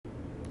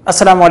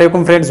Assalamu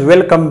alaikum friends,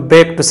 welcome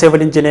back to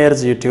Civil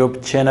Engineers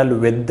YouTube channel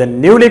with the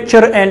new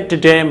lecture, and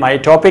today my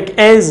topic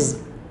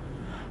is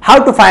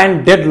how to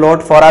find dead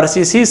load for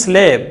RCC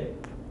slab.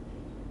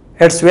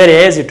 It's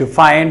very easy to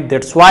find,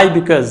 that's why,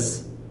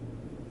 because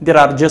there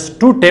are just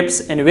two tips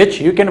in which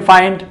you can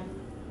find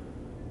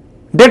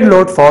dead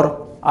load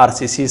for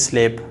RCC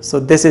slab.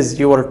 So this is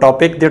your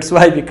topic, that's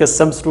why, because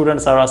some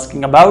students are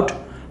asking about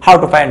how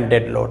to find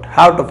dead load,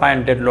 of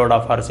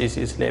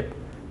RCC slab.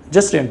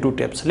 Just in two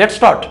tips. Let's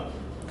start.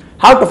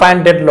 How to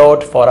find dead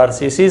load for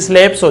RCC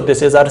slab. So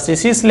this is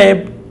RCC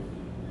slab,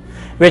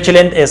 which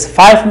length is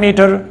 5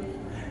 meter,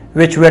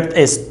 which width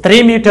is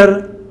 3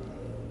 meter,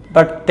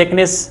 but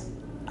thickness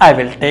I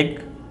will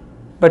take,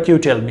 but you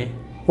tell me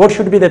what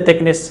should be the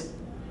thickness.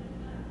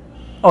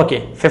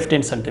 Okay,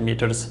 15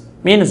 centimeters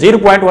means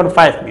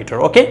 0.15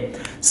 meter. Okay,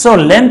 so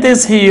length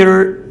is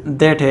here,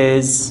 that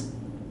is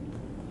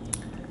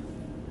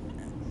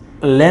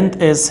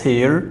length is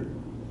here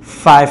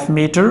 5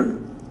 meter,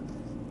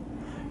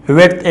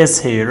 width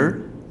is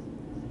here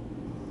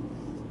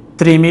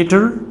 3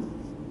 meter,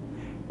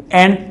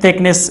 and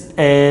thickness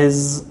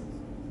is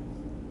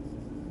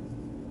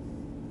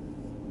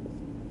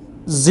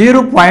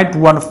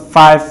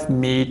 0.15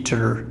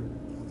 meter,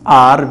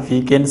 or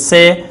we can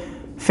say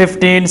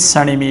 15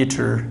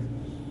 centimeter,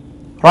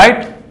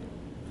 right?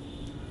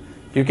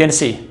 You can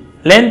see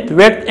length,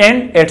 width,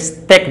 and its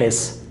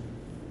thickness.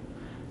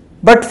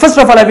 But first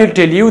of all, I will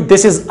tell you,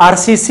 this is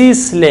RCC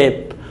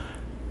slab,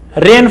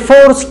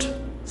 reinforced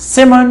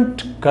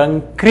cement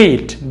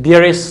concrete.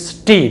 There is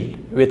steel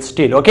with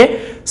steel.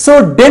 Okay,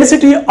 so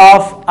density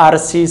of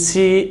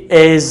RCC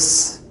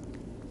is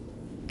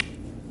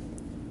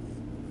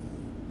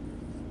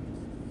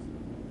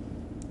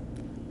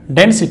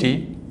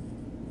density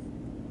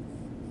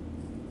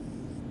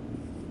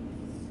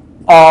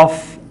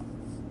of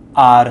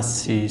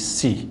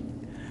RCC,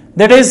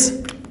 that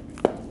is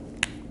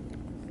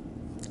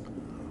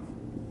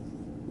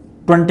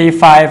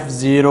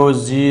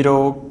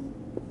 2500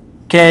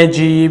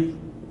 kg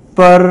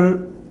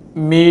per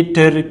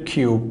meter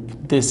cube.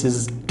 This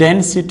is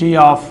density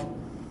of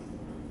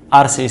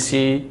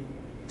RCC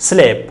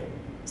slab.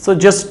 So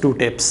just two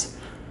tips.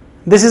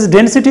 This is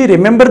density.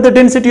 Remember the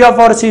density of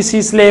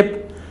RCC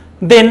slab.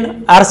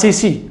 Then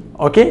RCC.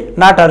 Okay,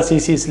 not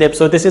RCC slab.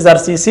 So this is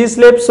RCC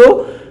slab.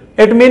 So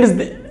it means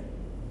the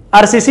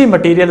RCC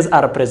materials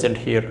are present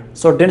here.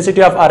 So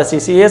density of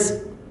RCC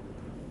is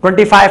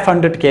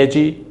 2500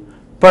 kg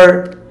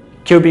per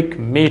cubic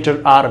meter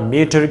or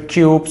meter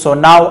cube. So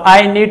now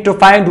I need to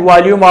find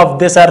volume of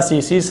this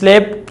RCC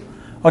slab.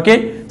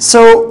 Okay,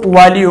 so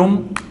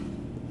volume,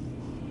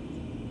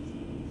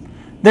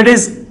 that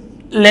is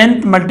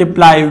length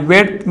multiply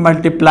width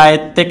multiply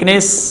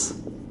thickness,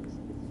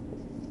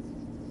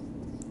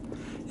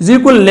 is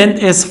equal. Length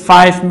is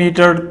 5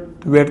 meter,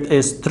 width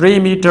is 3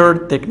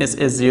 meter, thickness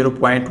is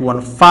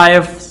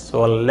 0.15.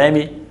 so let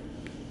me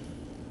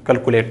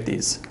calculate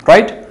these,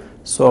 right?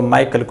 So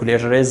my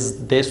calculator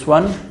is this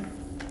one.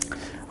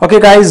 Okay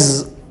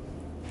guys,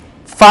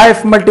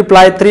 5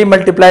 multiply 3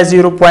 multiply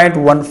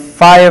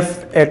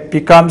 0.15, it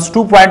becomes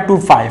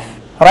 2.25,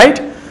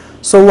 right?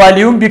 So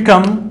volume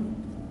become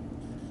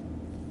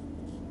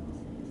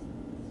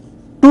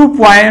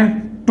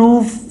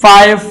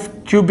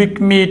 2.25 cubic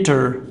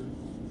meter.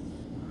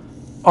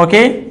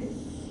 Okay,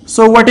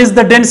 so what is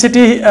the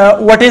density,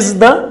 what is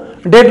the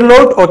dead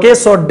load? Okay,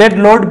 so dead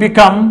load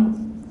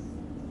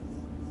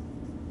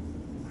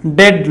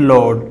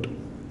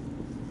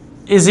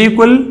is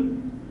equal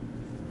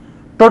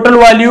total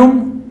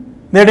volume,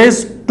 that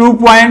is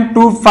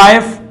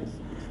 2.25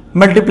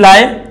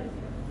 multiply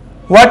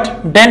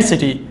what?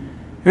 Density,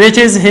 which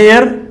is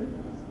here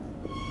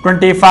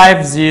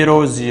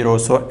 2500.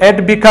 So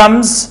it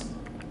becomes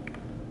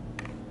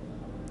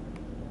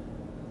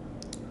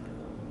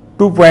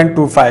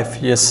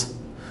 2.25. yes.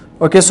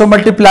 Okay, so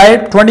multiply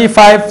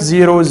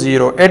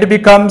 2500, it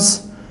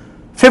becomes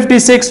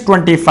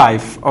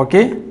 5625.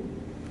 Okay,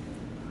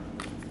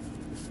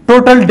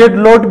 total dead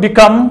load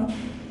become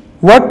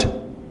what?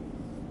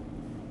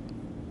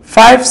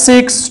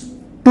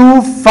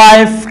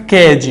 5625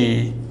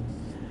 kg.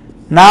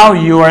 Now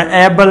you are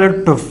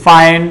able to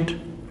find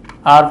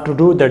or to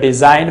do the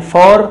design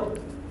for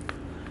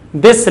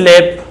this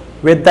slab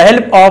with the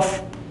help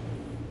of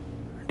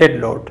dead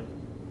load,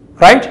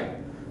 right?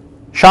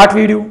 Short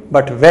video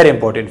but very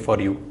important for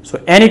you. So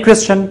any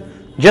question,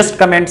 just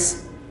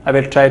comments, I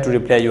will try to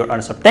reply your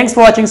answer. Thanks for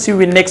watching. See you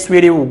in next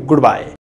video. Goodbye.